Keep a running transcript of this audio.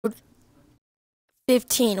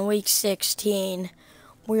EP.15, week 16.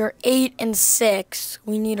 We are 8-6.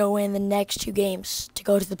 We need to win the next 2 games to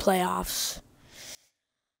go to the playoffs.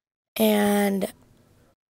 And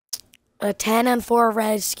the 10-4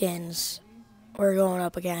 Redskins we're going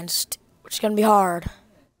up against, which is gonna be hard.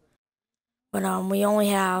 But we only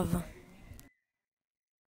have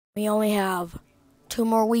 2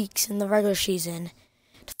 more weeks in the regular season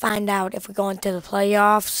to find out if we're going to the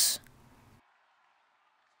playoffs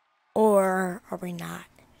or are we not.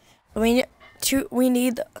 We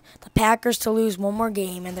need the Packers to lose 1 more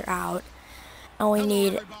game and they're out, and we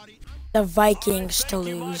need the Vikings to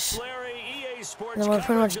lose. And then we're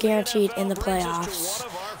pretty much guaranteed in the playoffs.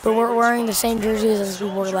 But we're wearing the same jerseys as we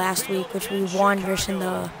wore last week, which we won versus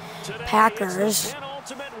the Packers.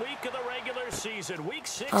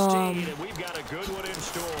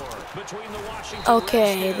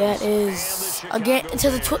 Okay, that is again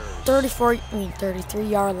to the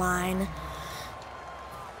 33-yard line.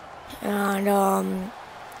 And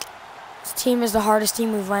this team is the hardest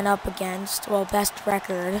team we've went up against. Well, best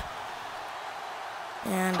record.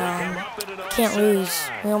 And can't lose.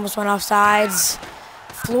 We almost went off sides.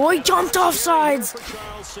 Floyd jumped off sides.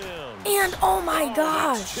 And oh my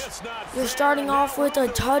gosh, you're starting off with a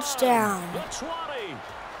touchdown.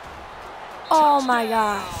 Oh my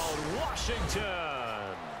gosh.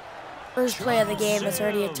 First play of the game is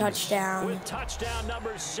already a touchdown. With touchdown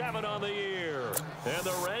number 7 on the year. And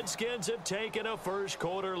the Redskins have taken a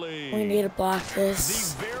first-quarter lead. We need to block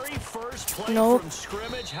this. The very first play from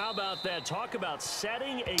scrimmage. How about that? Talk about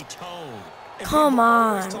setting a tone. Come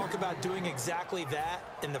on. Talk about doing exactly that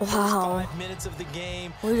in the first 5 minutes of the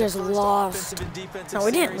game. We just lost. No,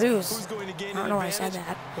 we didn't lose. I don't know why I said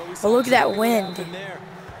that. But look at that wind.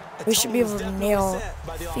 We should be able to nail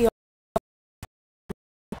field.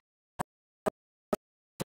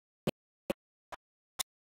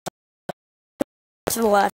 To the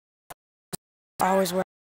left. Always were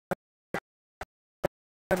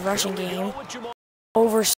a rushing game.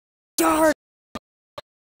 Over yards.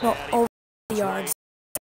 No, over yards.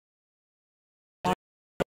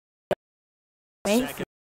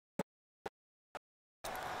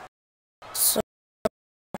 So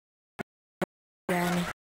again.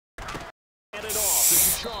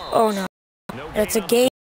 Oh no. It's a game.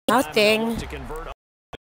 Nothing.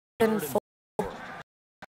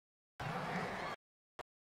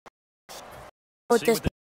 With this,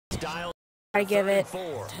 I give it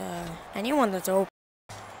to anyone that's open.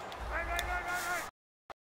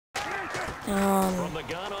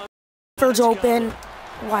 Bird's open,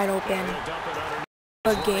 wide open.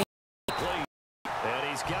 Good game.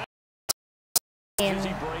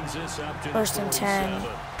 First and 10.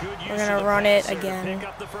 We're gonna run it again.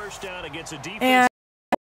 And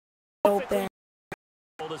open.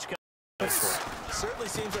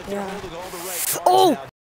 Yeah. Oh!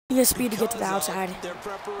 He has speed to get to the outside.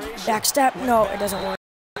 Back step. No, it doesn't work.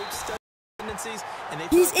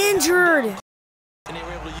 He's injured.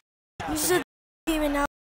 He's even now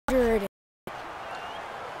injured.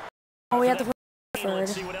 Oh, we have to put third.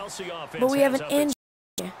 But we have an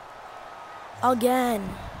injury.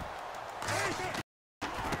 Again.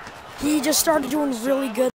 He just started doing really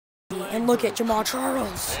good. And look at Jamal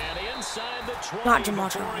Charles. Not Jamal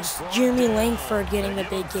Charles. Jeremy Langford getting the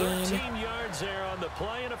big gain.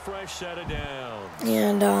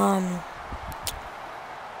 And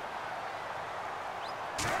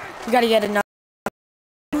we gotta get another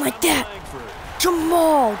like that.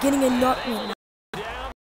 Jamal getting another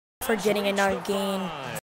for getting another gain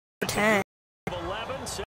for 10.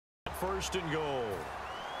 First and goal.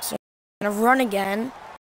 So I'm gonna run again.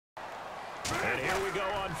 And here we go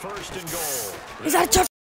on first and goal. Is that a touchdown?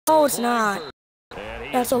 No, it's not.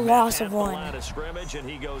 That's a loss of 1. And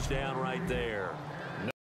he goes down right there.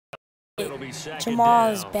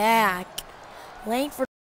 Jamal is back. Langford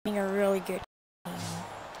having a really good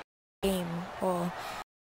game. Well,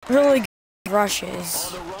 really good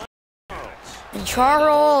rushes. And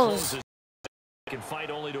Charles can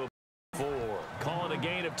fight only to a 4. Calling a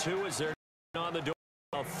gain of 2 as they're on the door.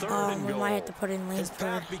 We might have to put in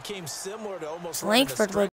Langford.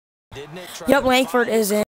 Langford would. Yep, Langford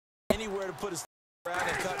is in.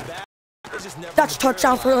 That's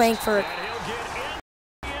touchdown for Langford.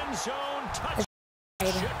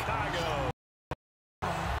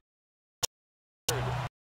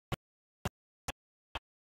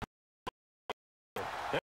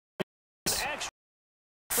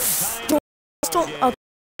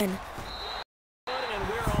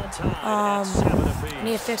 I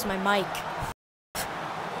need to fix my mic.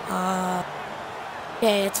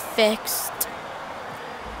 Okay, it's fixed.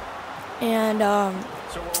 And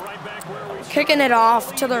so we're right kicking it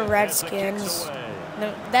off to the Redskins.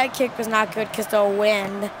 That kick was not good because the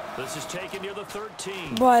wind.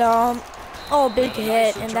 But, oh, big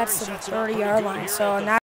hit, and that's the 30-yard line, so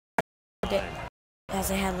not as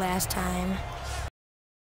they had last time.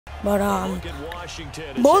 But,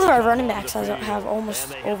 both of our running backs have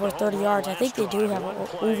almost over 30 yards. I think they do have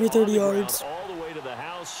over 30 yards.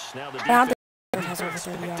 But I don't think it has over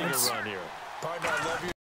 30 yards.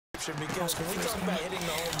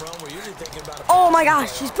 Oh my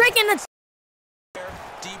gosh, he's breaking the...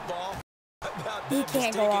 He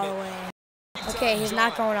can't go all the way. Okay, he's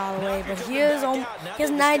not going all the way, but he has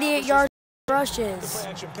 98 yards rushes.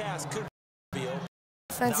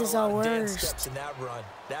 Defense is our worst.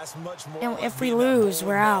 And if we lose,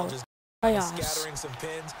 we're out. Playoffs.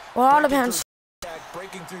 Well, it all depends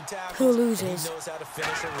who loses.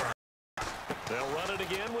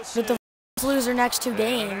 If the lose their next 2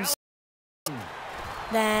 games,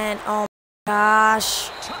 then, oh my gosh.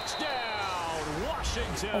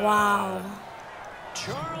 Wow.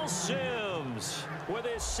 Charles Sims with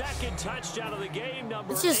his second touchdown of the game,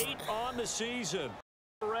 number 8 on the season.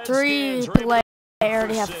 3 players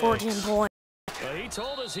already have 14 points. He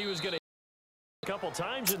told us he was going to a couple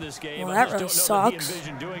times in this game. Well, that really sucks.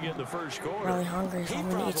 Doing it in the first quarter. Really hungry, so I'm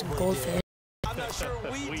going to eat some goldfish. I'm not sure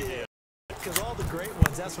we did. Because all the great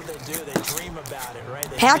ones, that's what they do. They dream about it, right?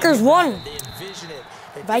 Packers won. They envision it.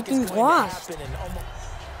 Vikings lost.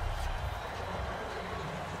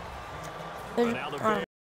 Now the Bears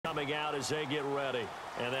coming out as they get ready.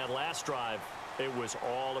 And that last drive, it was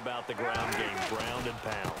all about the ground game, ground and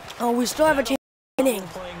pound. Oh, we still have a chance of winning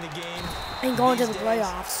and going to the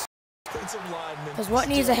playoffs. Because what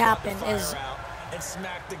needs to happen is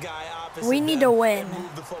we need to win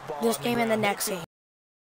this game and the next game.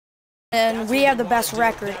 And we have the best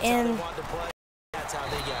record in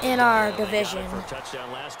our division.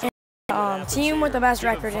 And, team with the best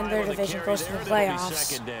record in their division goes to the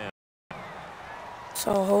playoffs.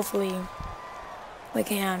 So hopefully we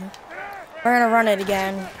can. We're gonna run it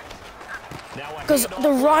again because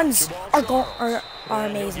the runs are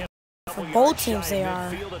amazing. For both teams, they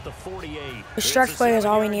are. The stretch play is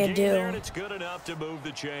all we need to do.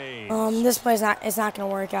 This play is not gonna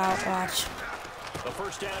work out. Watch.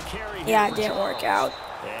 Yeah, it didn't work out.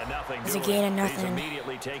 It's a gain of nothing.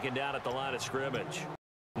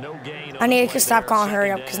 I need to stop calling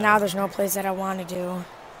hurry up because now there's no plays that I want to do.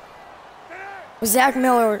 Zach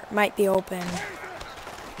Miller might be open.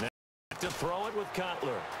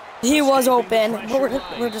 He was open,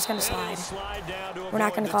 but we're just gonna slide. We're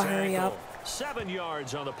not gonna call hurry up. 7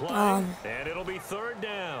 yards on the play, and it'll be 3rd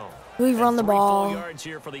down. We run the ball. Yards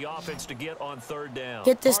here for the offense to get on 3rd down.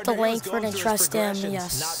 Get this to Langford and trust him.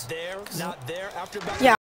 Yes.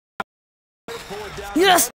 Yeah.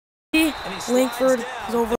 Yes. Langford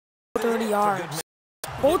is over 30 yards.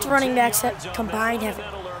 Both running backs combined have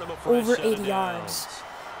over 80 yards.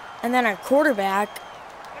 And then our quarterback,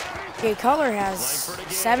 Jay Cutler, has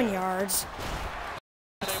 7 yards.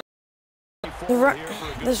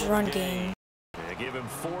 This run game. They give him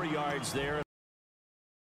 4 yards there.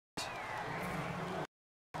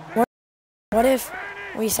 What if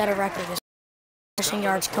we set a record this rushing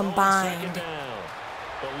yards combined?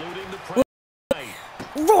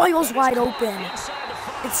 Royals wide open.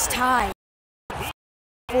 It's tied.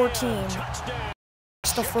 14.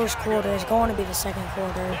 It's the first quarter. It's going to be the second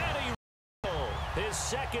quarter.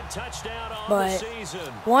 But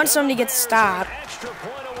once somebody gets stopped,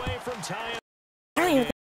 I don't even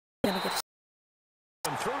think he's going to get stopped.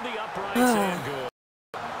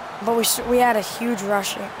 But we had a huge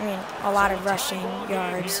rushing, a lot of rushing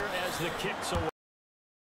yards.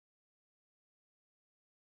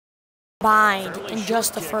 Combined in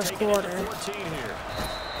just the first quarter.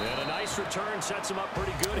 And a nice return sets him up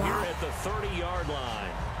pretty good here at the 30-yard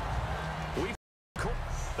line.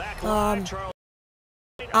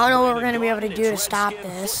 I don't know what we're going to be able to do to stop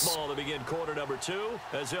this. To begin quarter number 2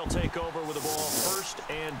 as they'll take over with the ball 1st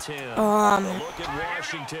and 10. Look at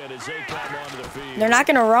Washington as they come onto the field. They're not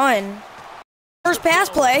going to run. First pass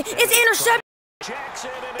play. It's intercepted.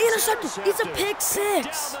 Intercepted. It's a pick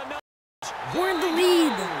 6. We're in the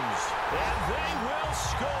lead. And they will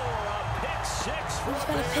score a pick 6. Who's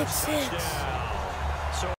got a pick 6?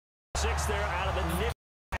 So 6 there out of the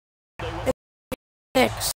nickel.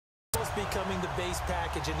 6. Becoming the base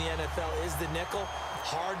package in the NFL is the nickel.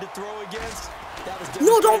 Hard to throw against.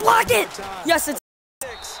 No, don't block it. Yes, it's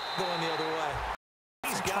 6 going the other way.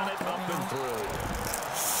 He's got it up and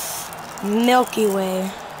through. Milky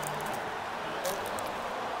Way.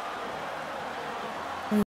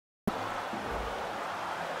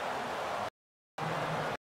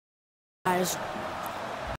 Guys.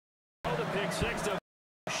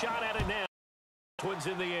 Twins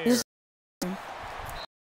in the air.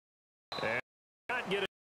 And not get it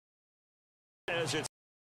as it's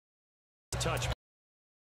touch.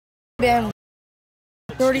 Bam.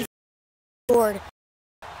 30 forward.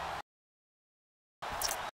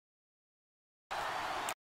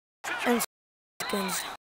 And Redskins.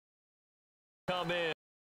 Come in.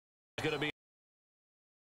 It's going to be.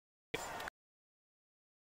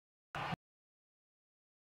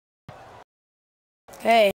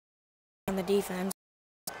 Okay. On the defense.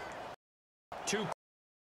 2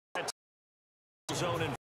 zone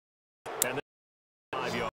and then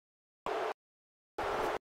 5 yards.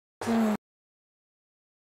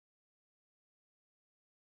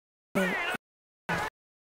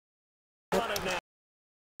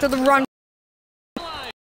 To the run.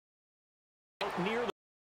 Near the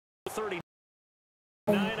 39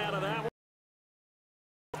 out of that one.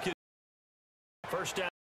 First down.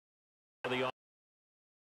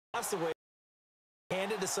 That's the way.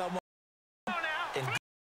 Hand it to someone. And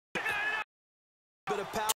bit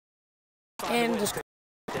of power. And just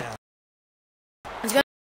down. He's got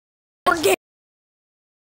more game.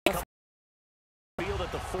 Field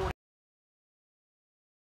at the 40.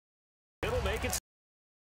 It'll make it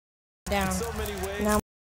Down. So many ways. Now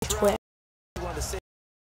twist. You want to save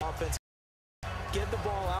offense. Get the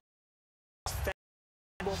ball out.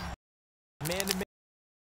 Man to man.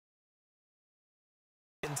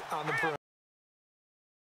 On the perimeter.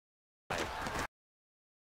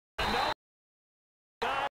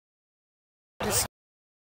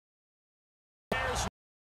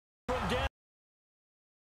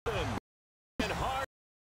 And hard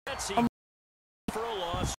for a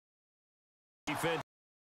loss. Defense.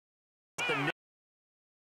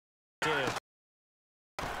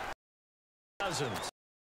 Cousins.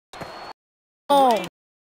 Oh.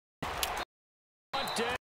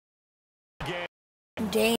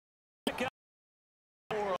 Dang.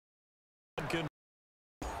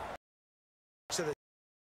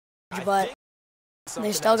 But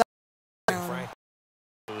they still got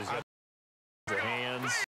their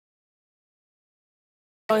hands.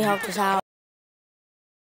 really helped us out.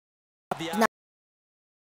 Not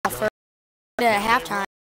for halftime.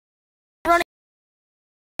 Running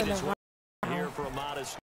Here for a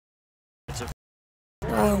modest. It's a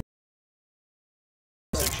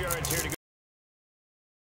 6 yards here to go.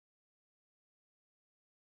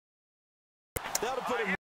 That'll put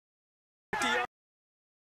him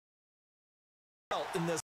in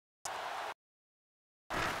this.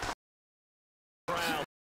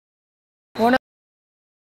 one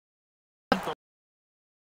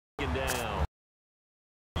Down.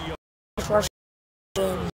 rush. 2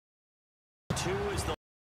 is the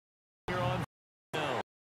here on. No.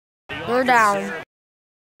 We're down.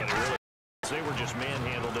 They were just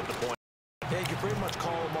manhandled at the point. Yeah, you can pretty much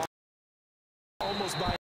call them off almost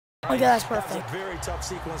by. Okay, that's perfect. That's a very tough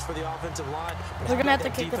sequence for the offensive line. We're gonna have to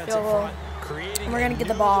kick the field goal, and we're gonna get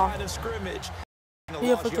the ball. See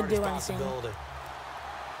if we can do anything.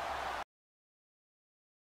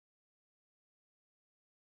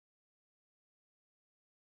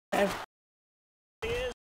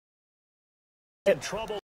 Is in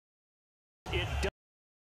trouble. It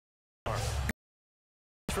does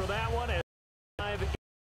for that one. And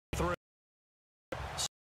 5-3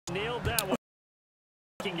 nailed that one.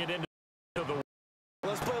 Taking it into the.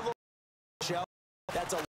 Let's play a little shell.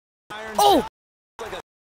 That's a iron. Oh! Like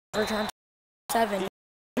a Return 7.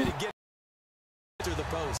 to get through the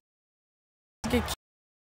post. Good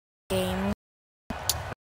game.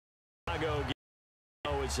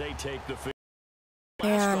 As they take the field.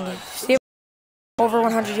 And see over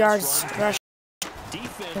 100 yards rush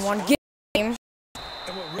in one game.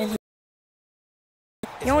 And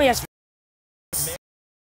he only has,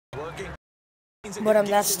 but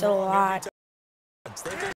that's still a lot.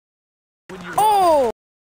 Oh!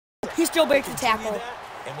 He still breaks the tackle.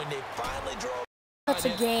 That's a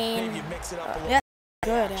gain. Yeah,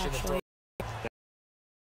 good actually.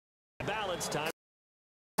 Balance time.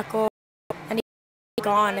 Tackle. And he's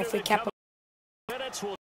gone if we kept him. Minutes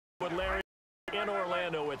will with Larry in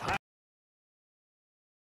Orlando with high.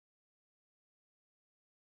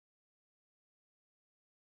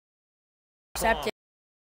 Accepted.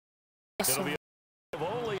 It'll be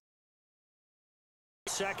only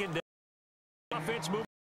second offense move.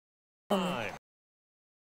 Time.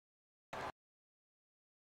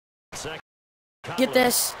 Second. Get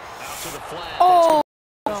this. Out to the flat. Oh!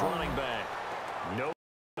 Running back. No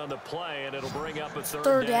on the play, and it'll bring up a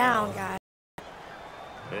Third down, guys.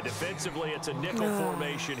 And defensively, it's a nickel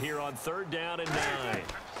formation here on 3rd down and 9.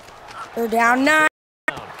 They're down 9.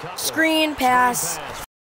 Screen pass.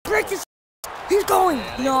 Break this. He's going.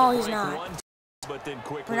 No, he's not. but then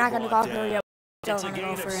quickly We're not going to go for it. It's a gain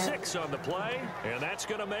of 6 on the play, and that's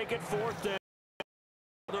going to make it 4th down.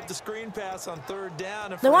 Up the screen pass on 3rd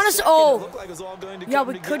down. They want us. Oh, like yeah,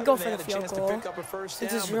 we could go for the field goal.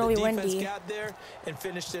 Since it's really windy. Got there and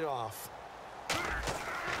finished it off.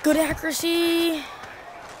 Good accuracy.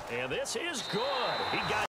 And this is good. He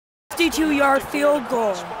got 52-yard field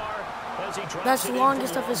goal. That's the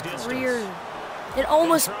longest of his career. It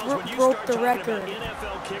almost broke the record.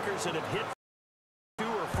 NFL kickers that have hit 2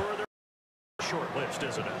 or further. Short-lived,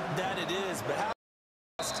 isn't it? That it is, but how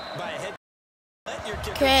by a head.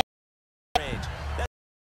 Okay.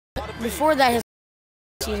 Before that, his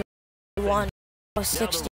season won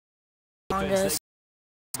 60 longest.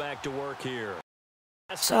 Back to work here.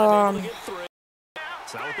 So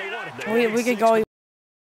we could go. We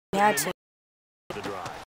had to.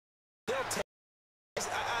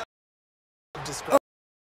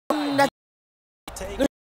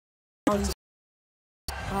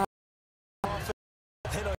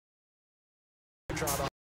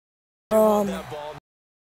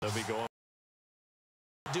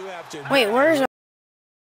 Wait, where is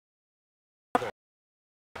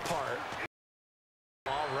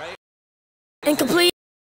incomplete?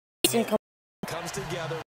 Comes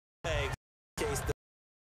together.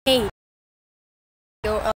 Hey.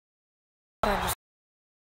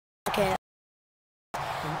 Okay.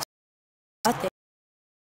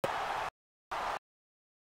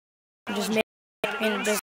 Just make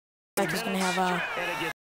this like he's gonna have a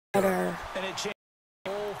better. And it changed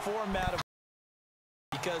the whole format of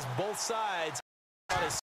because both sides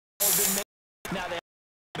now they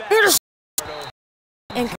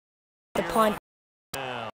and the punt.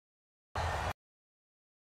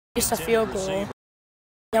 Just a field goal.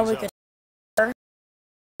 Yeah, we could.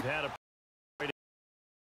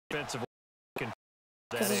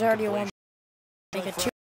 Because there's already a 1. Make a 2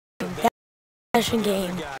 possession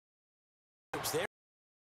game.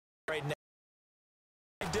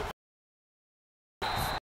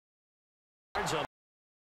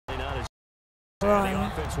 Run.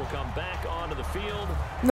 Offense will come back onto the field.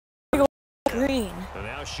 Green. And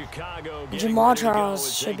now Chicago Jamal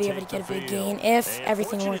Charles should be able to get a big gain if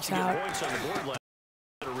everything works out.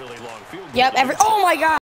 Yep, oh my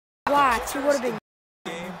God! Blocks. He would have been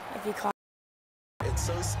if he caught. It's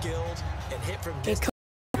so skilled and hit from distance.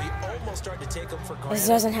 We almost start to take him for granted. This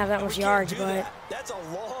doesn't have that much yards, but that's a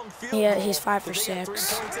long field yeah, he's 5 for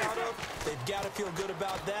 6. They've got to feel good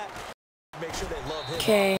about that. Make sure they love him.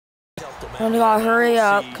 Okay, we gotta hurry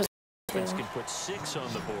up because can put 6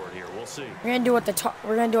 on the board here. We'll see. we're gonna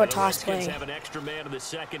do a toss play. Have an extra man in the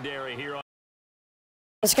secondary here.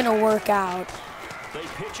 It's gonna work out. They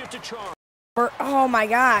pitch it to Charles. Oh my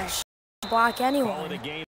gosh! Block anyone.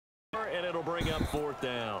 And it'll bring up 4th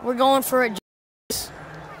down. We're going for it.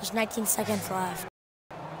 There's 19 seconds left.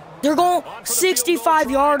 They're going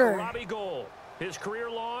 65-yarder. His career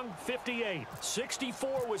long 58.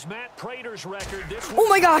 64 was Matt Prater's record. This oh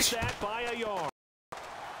my gosh! By a yard.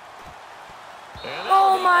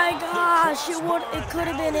 Oh my gosh! It could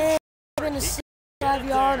have been it. It been a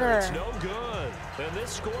 65-yarder. It's no good. And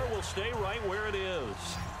this score will stay right where it is.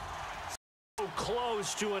 So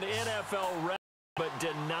close to an NFL record, but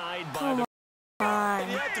denied by the.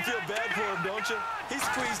 And you have to feel bad for him, don't you? He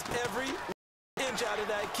squeezed every inch out of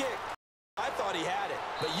that kick. I thought he had it,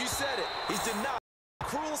 but you said it. He's denied the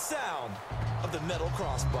cruel sound of the metal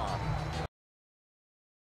crossbar.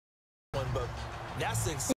 But that's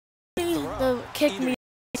the kick me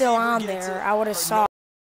still on there. I would have saw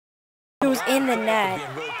it was in the net.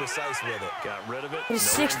 Got rid of it. It was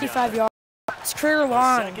 65 yards. His career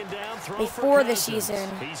long before the season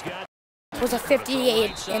was a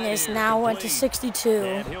 58 and is now went to 62.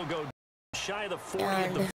 And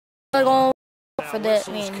we're going for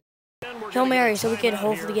the Hail Mary so we could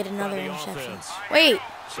hopefully get another interception. Wait,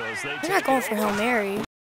 we're not going for Hail Mary.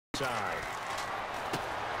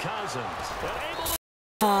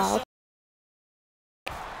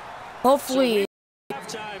 Hopefully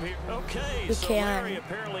we can.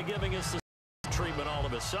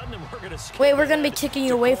 Wait, we're going to be kicking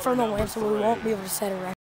it away from the win, so we won't be able to set a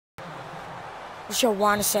record. We should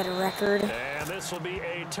want to set a record.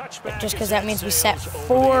 Just because that means we set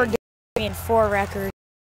 4 records.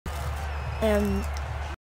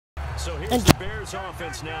 So here's the Bears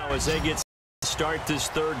offense now as they get start this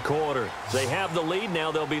 3rd quarter. They have the lead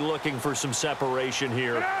now. They'll be looking for some separation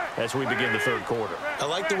here as we begin the 3rd quarter. I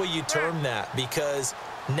like the way you term that because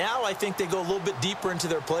now I think they go a little bit deeper into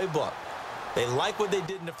their playbook. They like what they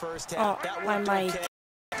did in the first half. Oh, my mic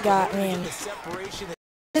got me. Is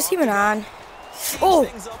this even on? Oh!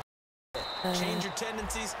 Change your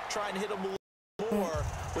tendencies, try and hit them a little more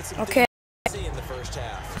with some okay. in the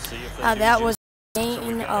first half. That was a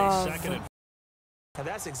gain of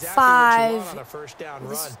That's exactly 5. what you want on a first down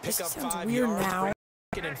run. This Pick up sounds 5 weird yards, now.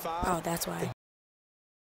 break it in 5. Oh, that's why.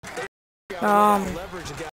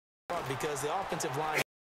 Leverage a guy because the offensive line.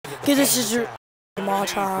 Because this is your Jamal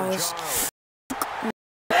Charles.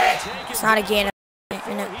 It's not a gain.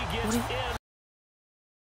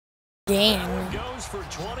 Gain. Goes for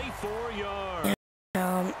 24 yards.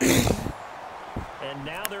 And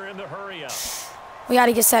now they're in the hurry up. We got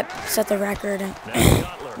to set the record.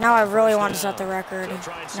 Now I really want to set the record.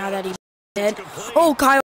 Now that he did. Oh,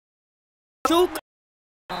 Kyle. Juke.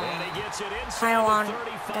 Kyle on.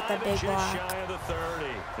 Got that big block.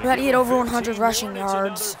 We got to get over 100 rushing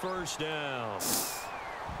yards.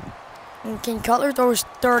 And King Cutler throws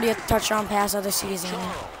 30th touchdown pass of the season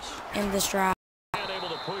in this drive.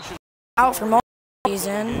 Out for most of the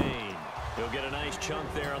season.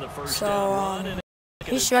 So,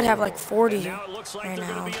 he should have like 40 right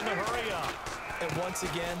now.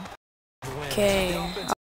 Okay.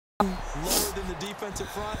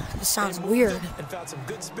 This sounds weird. And found some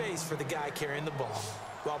good space for the guy carrying the ball.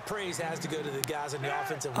 While praise has to go to the guys in the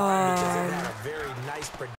offensive line because they had a very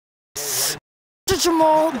nice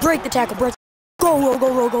Jamal, break the tackle, break. Go, go,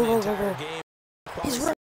 go, go, go, go, go. He's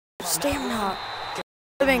running stamina.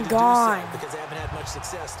 Have been gone.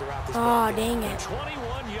 Oh, dang it.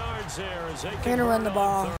 21 yards there as they They're gonna run the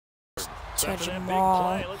ball to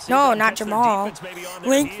Jamal. No, not Jamal.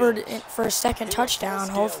 Linkford for a second touchdown.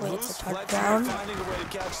 Hopefully it's a touchdown.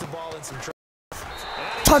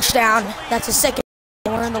 Touchdown. That's a second.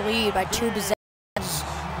 We're in the lead by 2 possessions.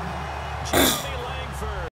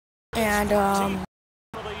 And I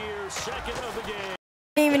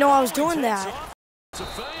didn't even know I was doing that.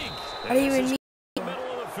 I didn't even mean.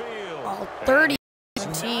 Oh, 30-17.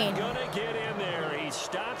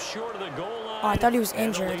 Oh, I thought he was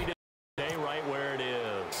injured.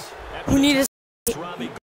 We need a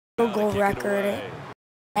field goal record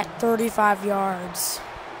at 35 yards.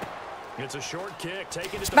 It's a short kick.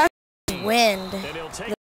 Especially wind.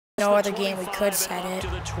 There's no other game we could set it.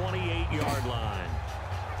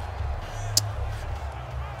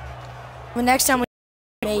 But next time we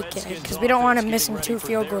make it, because we don't want to miss 2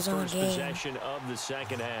 field goals in the game.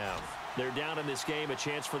 They're down in this game. A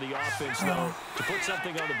chance for the offense, though, to put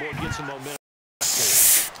something on the board, get some momentum.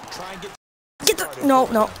 No,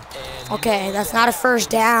 no. Okay, that's not a first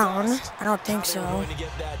down. I don't think so.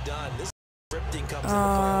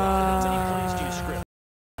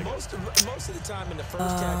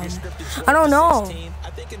 I don't know.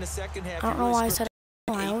 I don't know why I said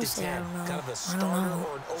I always say I don't know.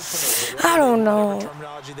 I don't know.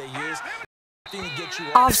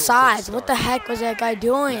 Offsides. What the heck was that guy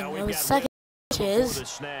doing? It was second inches.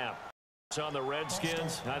 It's on the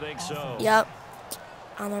Redskins, I think so. Yep.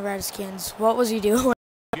 On the Redskins. What was he doing?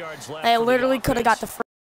 I literally could have got the first.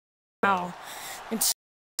 Wow. It's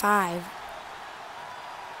 5.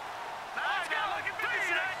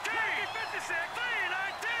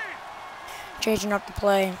 Changing up the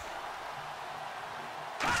play.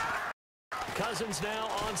 Cousins now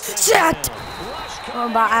on sacked.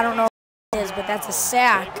 I don't know what it is, but that's a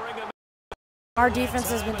sack. Our defense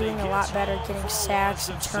has been doing a lot better getting sacks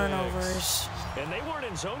and turnovers. And they weren't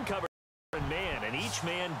in zone coverage, man, and each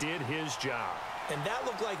man did his job. And that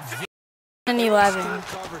looked like 11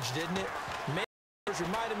 coverage, didn't it? Man, it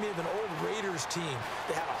reminded me of an old Raiders team.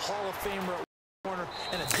 They had a Hall of Famer at corner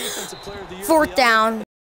and a defensive player of the year. Fourth down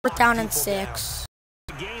and 6.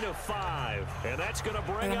 Gain of 5, and that's going to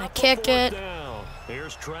bring up kick it. And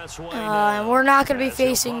we're not going to be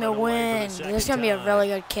facing the wind. This is going to be a really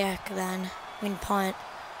good kick then. We can punt.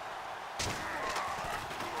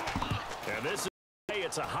 And this is, hey,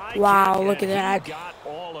 it's a high wow, kick, look at that. Got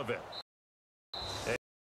all of it.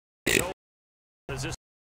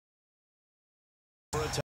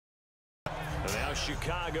 Now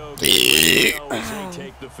Chicago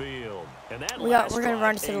take the field. And that we're going to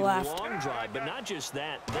run to the left. Drive, but not just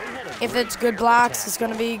that, if it's good blocks, it's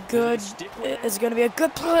going to be good. It's going to be a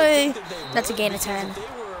good play. That's a gain of 10.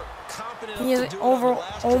 He is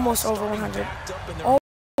almost over 100.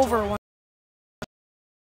 Over 100.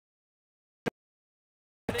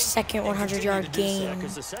 Second 100-yard gain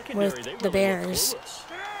with the Bears.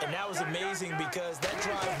 And that was amazing because that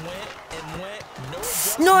drive went.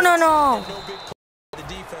 No. The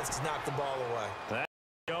defense has knocked the ball away. That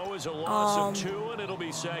is a loss of 2, and it'll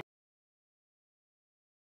be second.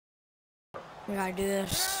 We gotta do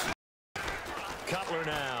this. Cutler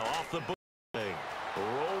now off the boot.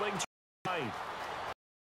 Rolling to right.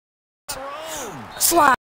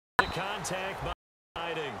 Slide. The contact by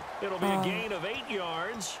Hiding. It'll be a gain of 8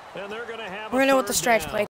 yards, and they're going to have. We're gonna with the stretch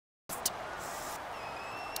play.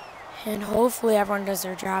 And hopefully everyone does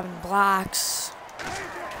their job and blocks.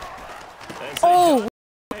 Oh,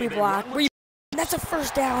 we block. That's a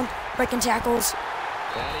first down. Breaking tackles.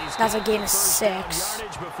 That's a gain of 6.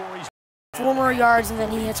 4 more yards, and then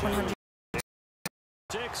he hits 100.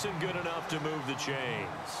 6 and good enough to move the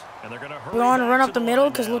chains. And they're going to hurry. We want to run up the middle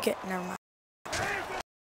because look at. Never mind.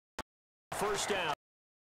 First down.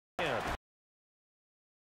 And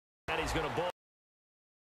he's going to ball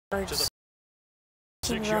to the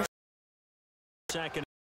 6-yard second.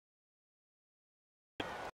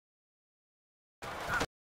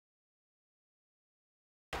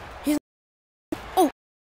 He's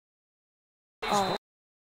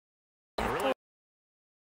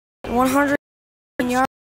 100 yards.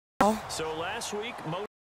 So last week, most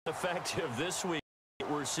effective. This week,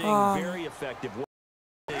 we're seeing very effective. One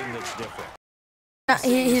thing that's different.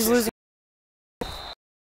 He's losing.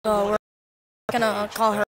 So we're gonna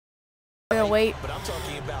call her. We'll wait. But I'm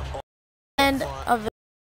talking about End of the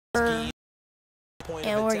and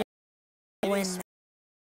we're gonna win. So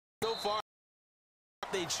far,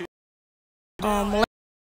 they choose.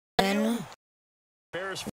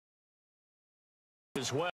 Bears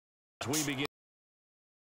as well as we begin.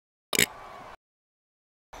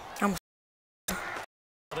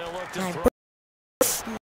 They'll look to throw.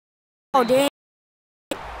 Oh dang!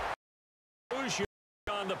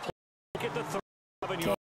 On the play, get the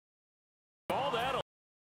 7-yard. All that'll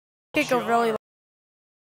Kick over really.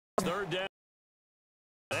 Third down.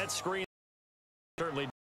 That screen certainly.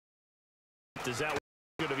 Does that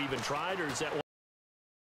should have even tried, or is that one?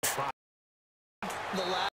 The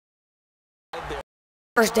last there.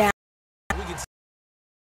 First down. We can see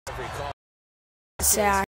every call.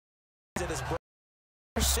 Sack.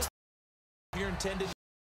 You're intended.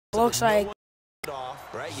 Looks like.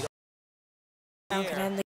 Off, right? You Don't get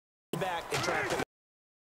in the back and try to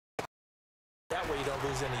that way you don't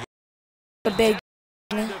lose any. the big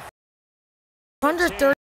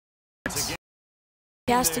 130.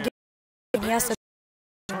 He has to get. He has to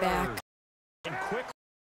back. I'm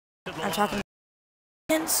talking.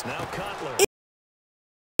 Now Cutler.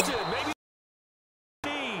 Maybe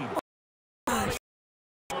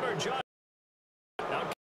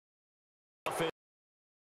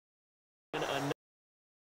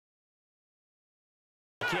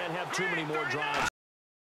can't have too many more drives.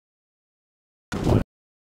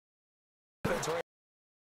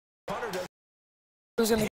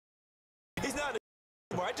 He's not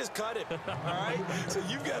anymore. I just cut it. All right? So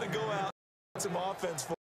you've got to go out and some offense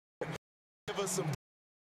for give us some.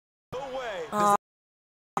 No way.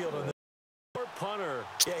 Poor punter.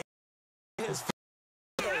 Yeah. Hey, listen.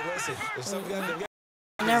 There's some guys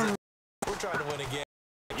Never. we're trying to win again.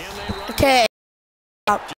 Again, they run. Okay.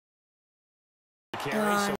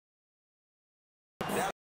 Carry,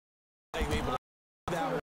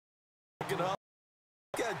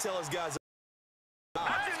 gotta tell us guys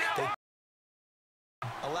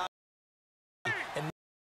allow and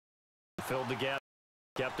filled the gap,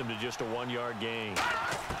 kept him to just a 1-yard gain.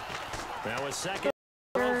 Now a second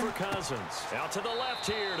throw for Cousins. Out to the left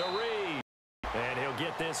here to Reed. And he'll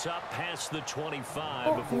get this up past the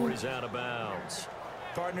 25 before he's out of bounds.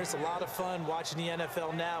 Partners, a lot of fun watching the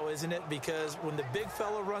NFL now, isn't it? Because when the big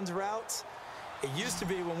fella runs routes, it used to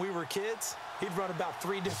be when we were kids, he'd run about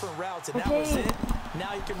 3 different routes, and that was it.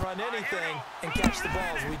 Now you can run anything and catch the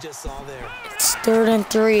balls we just saw there. It's 3rd and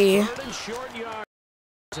 3. 3rd and short yard.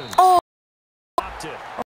 Oh! Dropped it.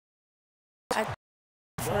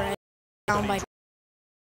 For it. Down by.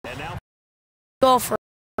 And now Go for it.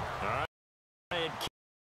 all right.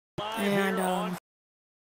 And,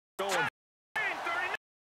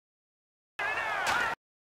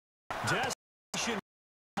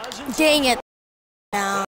 dang it.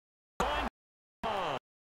 Now.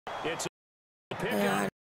 It's a pick And,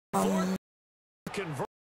 convert,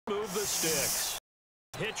 move the sticks.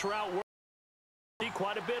 Hitch route work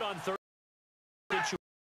quite a bit on third situation,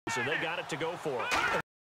 so they got it to go for it.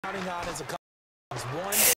 Counting on as a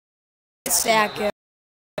one sack it.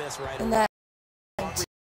 And that.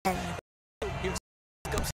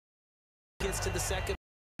 Gets to the second.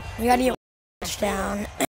 We gotta get touchdown.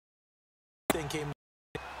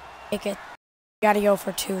 Make it. Gotta go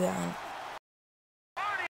for 2 then.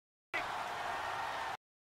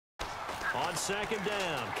 On second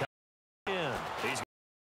down, he's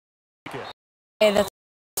Hey, that's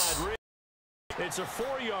it's a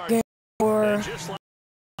 4-yard good for just like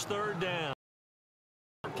 3rd down.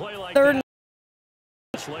 Play like 3rd. That.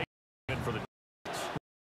 Late for the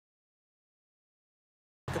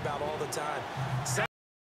About all the time.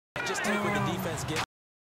 Just take what the defense gives.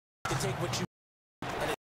 To take what you.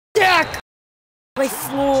 Jack. Like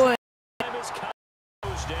Floyd.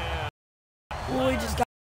 we just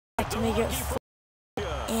got to make it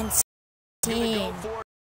 4-16.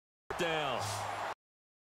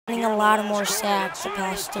 Getting a lot of more sacks the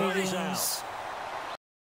past 3 games.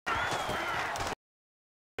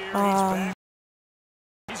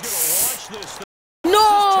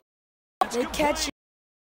 No! They catch it.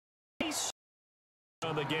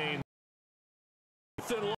 On the game.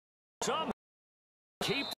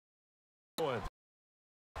 Keep going.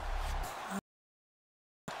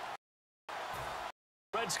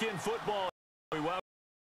 Redskin football.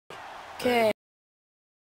 Okay.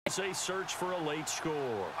 It's a search for a late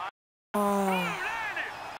score.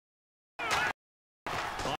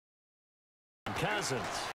 Cousins.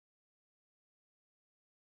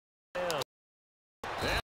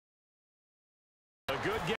 A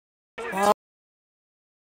good game.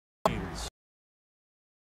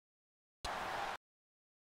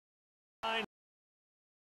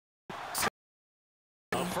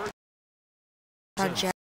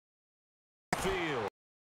 Project. Field.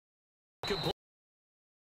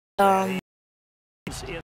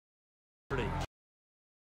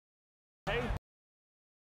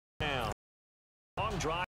 Now, long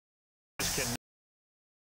drive can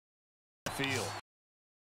feel.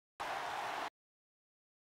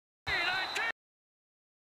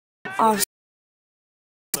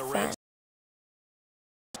 The Reds.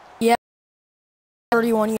 Yeah.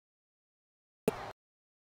 31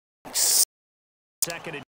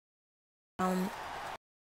 second.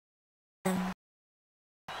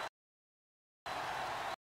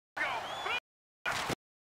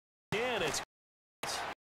 and it's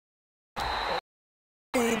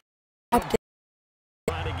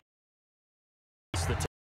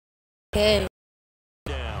okay.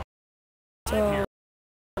 Down. So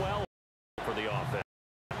Well for the offense.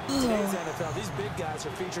 Today's NFL, these big guys are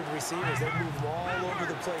featured receivers. They move all over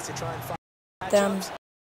the place to try and find them. matchups.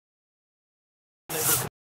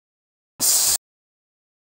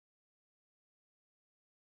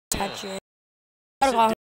 Touch it.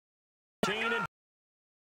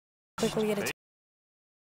 Quickly get it.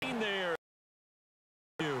 There.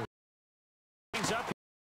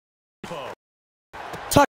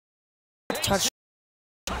 Touch.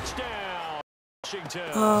 Touchdown.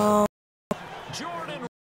 Washington. Jordan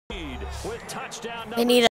Reed with touchdown number They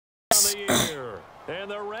need on the year. And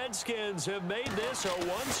the Redskins have made this a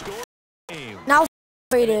one-score game. Now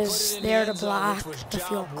it is there to block the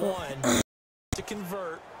field goal. To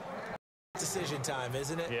convert. Decision time,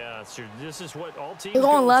 isn't it? Yeah, so this is what all teams They're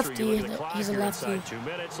going go lefty. through. You look at the clock, He's a you're lefty. inside 2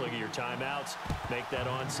 minutes. Look at your timeouts. Make that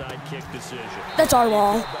onside kick decision. That's our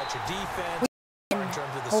ball. About your defense, in terms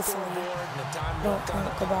of the Hopefully. scoreboard and the time Don't turn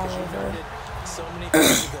the ball over. so many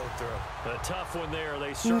things to go through. A tough one there.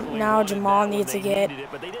 They certainly Now wanted Jamal that when needs to they get needed it,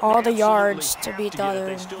 but they didn't all the absolutely yards to have beat to the get it. other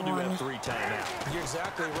They still do one. have 3 timeouts. You're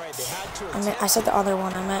exactly right. They had to I said the other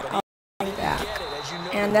one. I meant but back. get it, as you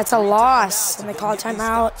know, And with that's a 3 loss. timeouts, And they if call get these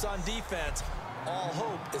timeout. stops on defense, all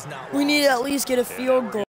hope is not We need to lost. at least get a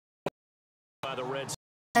field goal. By the Reds.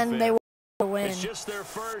 And they will win. It's just their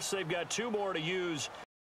first. They've got 2 more to use.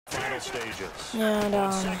 Final stages.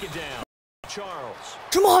 And Second down. Charles.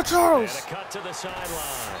 Jamal And Charles. a cut to the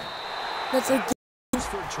sideline. That's like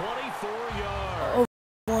For 24 yards.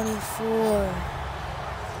 24.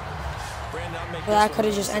 Brandon, I'll make Well, that this could one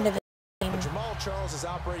have just easy. ended the When game. Jamal Charles is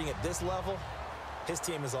operating at this level, his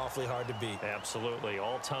team is awfully hard to beat. Absolutely.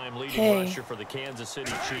 All-time leading Okay. rusher for the Kansas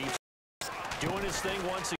City Chiefs. Doing his thing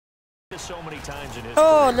once again so many times in his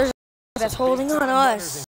Oh, career. there's that's holding on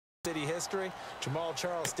us. City history, Jamal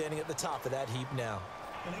Charles standing at the top of that heap now.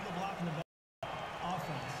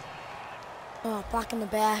 Oh, block in the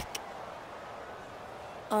back.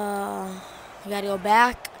 We gotta go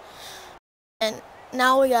back. And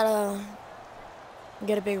now we gotta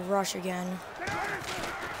get a big rush again.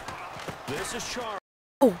 This is Charles.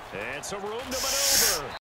 Oh. And some room to maneuver.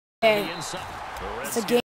 Okay. The inside. The It's a Redskins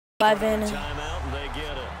game 11. timeout, and they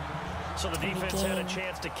get it. So the Pretty defense had a game.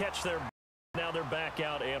 chance to catch their. Now they're back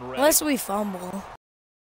out and ready. Unless we fumble.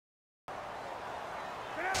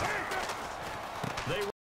 They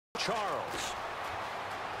Charles.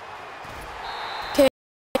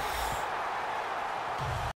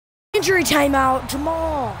 Injury timeout,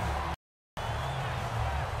 Jamal.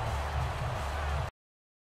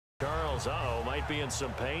 Charles, might be in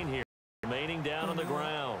some pain here. Remaining down on the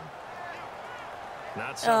ground.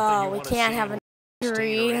 Not something you We want to can't see have an in state or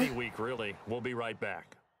injury. any week, really. We'll be right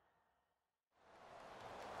back.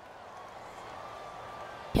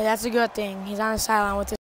 Yeah, that's a good thing. He's on the sideline with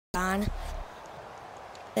his on.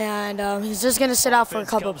 And he's just going to sit out for a Offense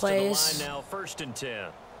couple comes to the line plays. now, 1st and 10.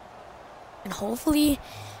 And hopefully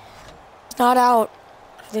he's not out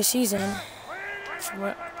this season.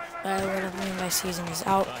 what I mean by season is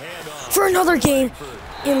out for another game.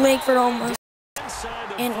 And Langford almost.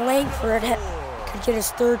 And Langford could get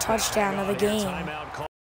his third touchdown of the game.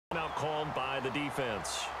 Timeout called by the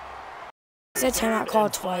defense. It's a timeout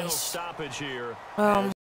called twice. Stoppage here.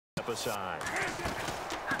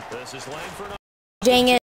 This is Langford. Dang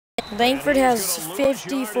it. Langford has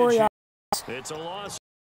 54 yards. It's a loss.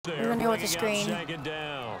 We're going to go with the screen.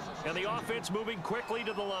 Down. And the offense moving quickly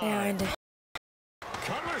to the line. And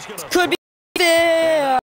could be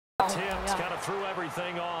there. Tips kind of threw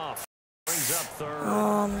everything off. Brings up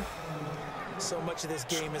third. So much of this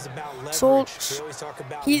game is about leverage. So we always talk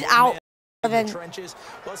about he's out. In the trenches.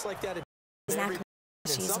 Well, it's like that. He's not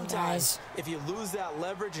season, guys. If you lose that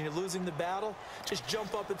leverage and you're losing the battle, just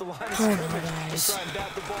jump up at the line of scrimmage and try and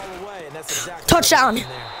bat the ball away, and that's exactly touchdown.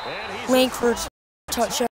 Langford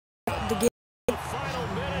Touchdown. The game. Final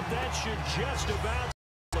minute, that should just about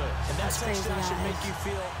split. And that's crazy. That should make you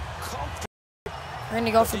feel comfortable. We're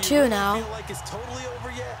gonna go for two now. Feel like it's totally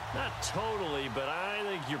over yet? Not totally, but I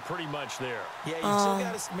think you're pretty much there. Yeah, you still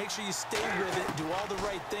gotta make sure you stay with it, do all the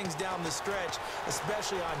right things down the stretch,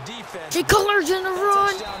 especially on defense. He colors in the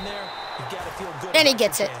run. Down there, you gotta feel good. And he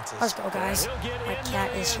gets it. Let's go, guys. My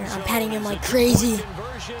cat is here. I'm petting him like crazy.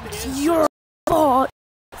 It's your fault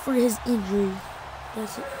for his injury.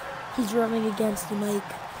 He's running against the mic.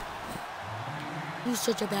 He's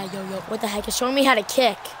such a bad yo-yo. What the heck? It's showing me how to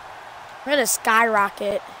kick. We're gonna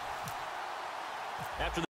skyrocket.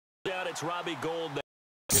 After the out, it's Robbie Gold.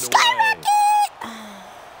 Skyrocket!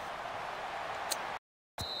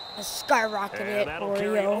 Skyrocket it,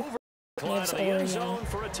 Oreo. Name's Oreo.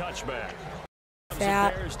 For a touchback.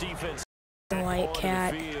 Fat white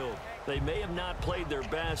cat. They may have not played their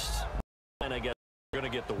best, and I guess they're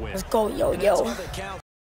gonna get the win. Let's go, yo-yo.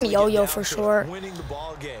 Yo-yo for short.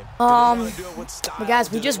 But guys,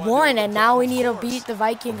 we just won, and now we need to beat the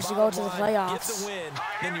Vikings to go to the playoffs.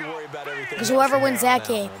 Because whoever wins that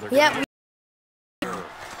game, yeah, we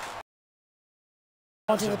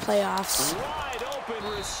go to the playoffs.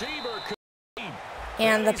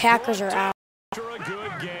 And the Packers are out.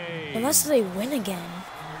 Unless they win again.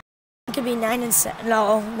 It could be 9-7.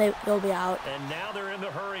 No, they'll be out. And now they're in the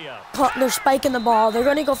hurry up. They're spiking the ball. They're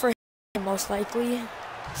going to go for most likely.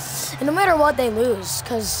 And no matter what, they lose,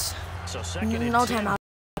 because no timeout.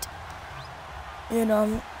 You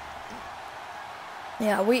know.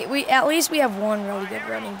 Yeah, we at least we have one really good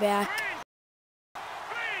running back.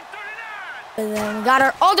 And then we got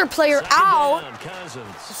our other player out. It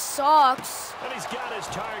sucks.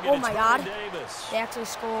 Oh my God. They actually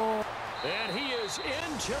scored. And he is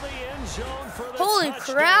into the end zone for the holy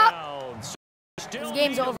crap. This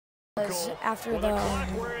game's over after the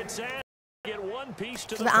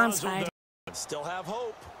onside. Still have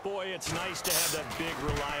hope. Boy, it's nice to have that big,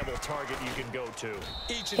 reliable target you can go to.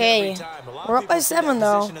 Hey, we're up by 7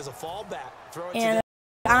 though. And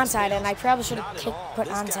onside, and I probably should have put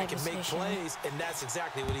onside position. And that's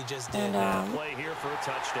exactly what he just did. And play here for a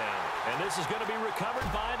touchdown. And this is going to be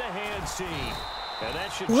recovered by the hands team. And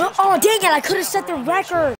that should oh, dang it, I could have set the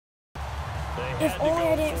record. If only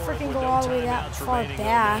I didn't freaking go all the way that far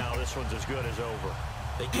back. This one's as good as over.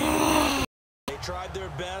 They tried their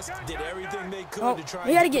best, did everything they could to try.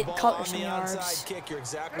 We got to get Cutler some yards.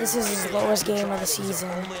 This is his lowest game of the season.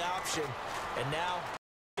 And now,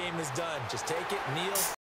 the game is done. Just take it, kneel.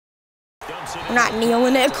 We're not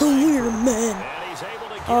kneeling it, clear, man.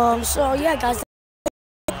 So yeah, guys.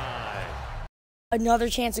 Another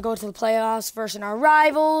chance to go to the playoffs versus our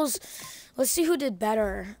rivals. Let's see who did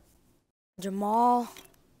better. Jamal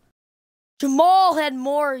had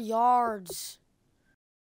more yards.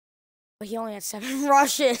 But he only had 7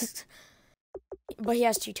 rushes. But he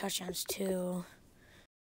has 2 touchdowns, too.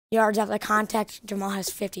 Yards after contact. Jamal has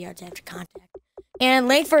 50 yards after contact. And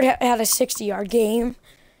Langford had a 60-yard game.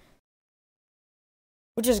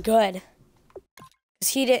 Which is good. Because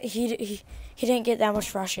he didn't get that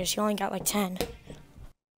much rushes. He only got like 10.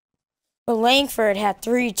 But Langford had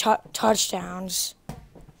 3 touchdowns.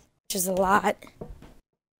 Which is a lot.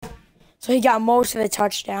 So he got most of the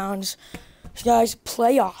touchdowns. So guys,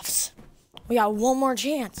 playoffs. We got one more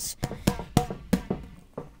chance.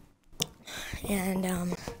 And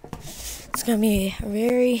it's going to be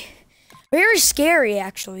very, very scary,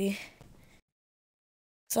 actually.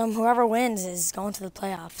 So whoever wins is going to the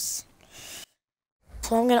playoffs.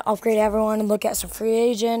 So I'm going to upgrade everyone and look at some free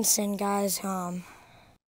agents. And guys, thanks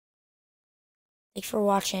for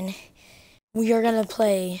watching. We are going to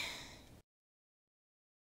play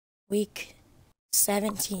Week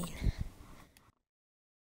 17.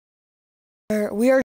 We are